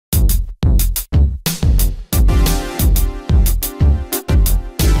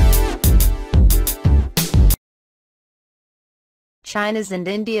China's and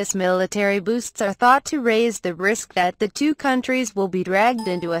India's military boosts are thought to raise the risk that the two countries will be dragged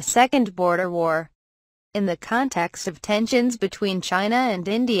into a second border war. In the context of tensions between China and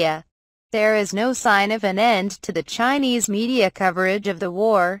India, there is no sign of an end to the Chinese media coverage of the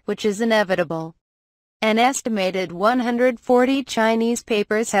war, which is inevitable. An estimated 140 Chinese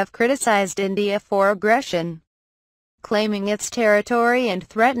papers have criticized India for aggression, claiming its territory and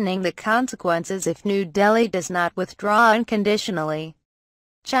threatening the consequences if New Delhi does not withdraw unconditionally.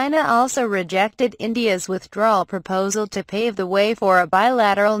 China also rejected India's withdrawal proposal to pave the way for a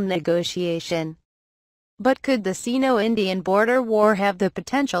bilateral negotiation. But could the Sino-Indian border war have the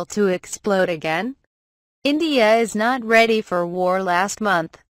potential to explode again? India is not ready for war. Last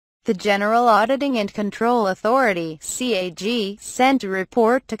month, the General Auditing and Control Authority (CAG) sent a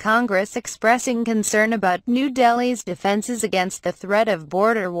report to Congress expressing concern about New Delhi's defenses against the threat of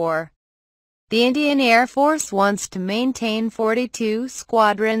border war. The Indian Air Force wants to maintain 42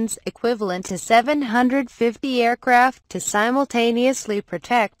 squadrons, equivalent to 750 aircraft, to simultaneously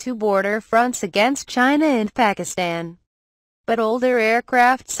protect two border fronts against China and Pakistan. But older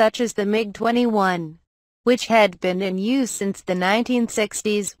aircraft such as the MiG-21, which had been in use since the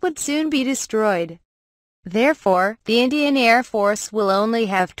 1960s, would soon be destroyed. Therefore, the Indian Air Force will only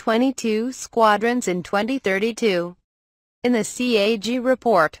have 22 squadrons in 2032. In the CAG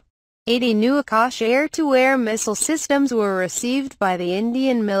report, 80 new Akash air-to-air missile systems were received by the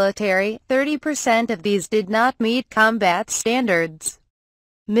Indian military. 30% of these did not meet combat standards.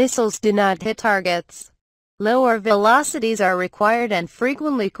 Missiles do not hit targets. Lower velocities are required and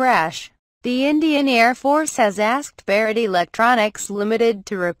frequently crash. The Indian Air Force has asked Bharat Electronics Limited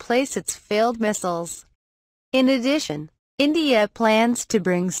to replace its failed missiles. In addition, India plans to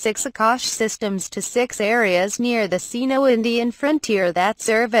bring 6 Akash systems to 6 areas near the Sino-Indian frontier that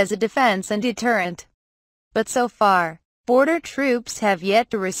serve as a defense and deterrent. But so far, border troops have yet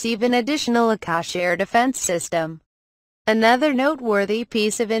to receive an additional Akash air defense system. Another noteworthy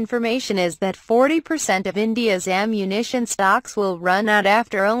piece of information is that 40% of India's ammunition stocks will run out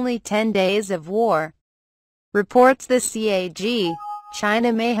after only 10 days of war. Reports the CAG,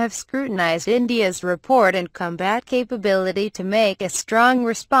 China may have scrutinized India's report and combat capability to make a strong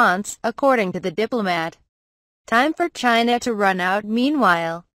response, according to the diplomat. Time for China to run out.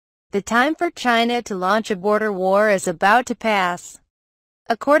 Meanwhile, the time for China to launch a border war is about to pass.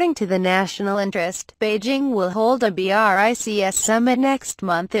 According to the National Interest, Beijing will hold a BRICS summit next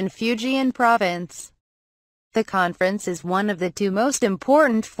month in Fujian province. The conference is one of the two most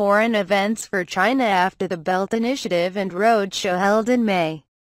important foreign events for China after the Belt Initiative and Roadshow held in May.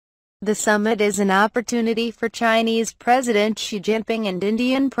 The summit is an opportunity for Chinese President Xi Jinping and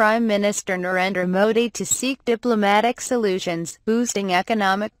Indian Prime Minister Narendra Modi to seek diplomatic solutions, boosting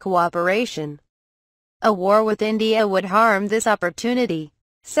economic cooperation. A war with India would harm this opportunity.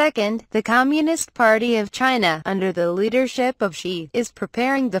 Second, the Communist Party of China, under the leadership of Xi, is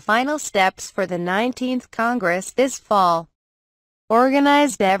preparing the final steps for the 19th Congress this fall.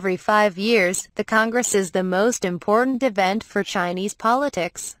 Organized every 5 years, the Congress is the most important event for Chinese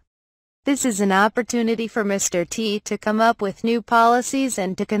politics. This is an opportunity for Mr. T to come up with new policies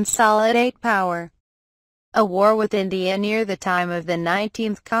and to consolidate power. A war with India near the time of the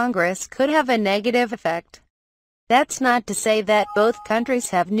 19th Congress could have a negative effect. That's not to say that both countries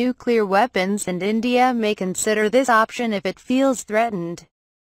have nuclear weapons, and India may consider this option if it feels threatened.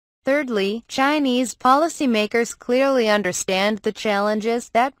 Thirdly, Chinese policymakers clearly understand the challenges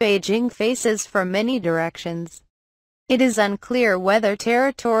that Beijing faces from many directions. It is unclear whether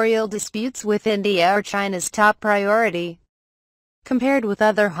territorial disputes with India are China's top priority. Compared with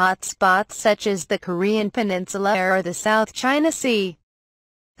other hotspots such as the Korean Peninsula or the South China Sea,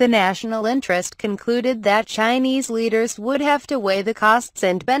 the National Interest concluded that Chinese leaders would have to weigh the costs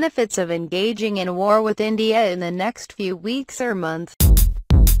and benefits of engaging in war with India in the next few weeks or months.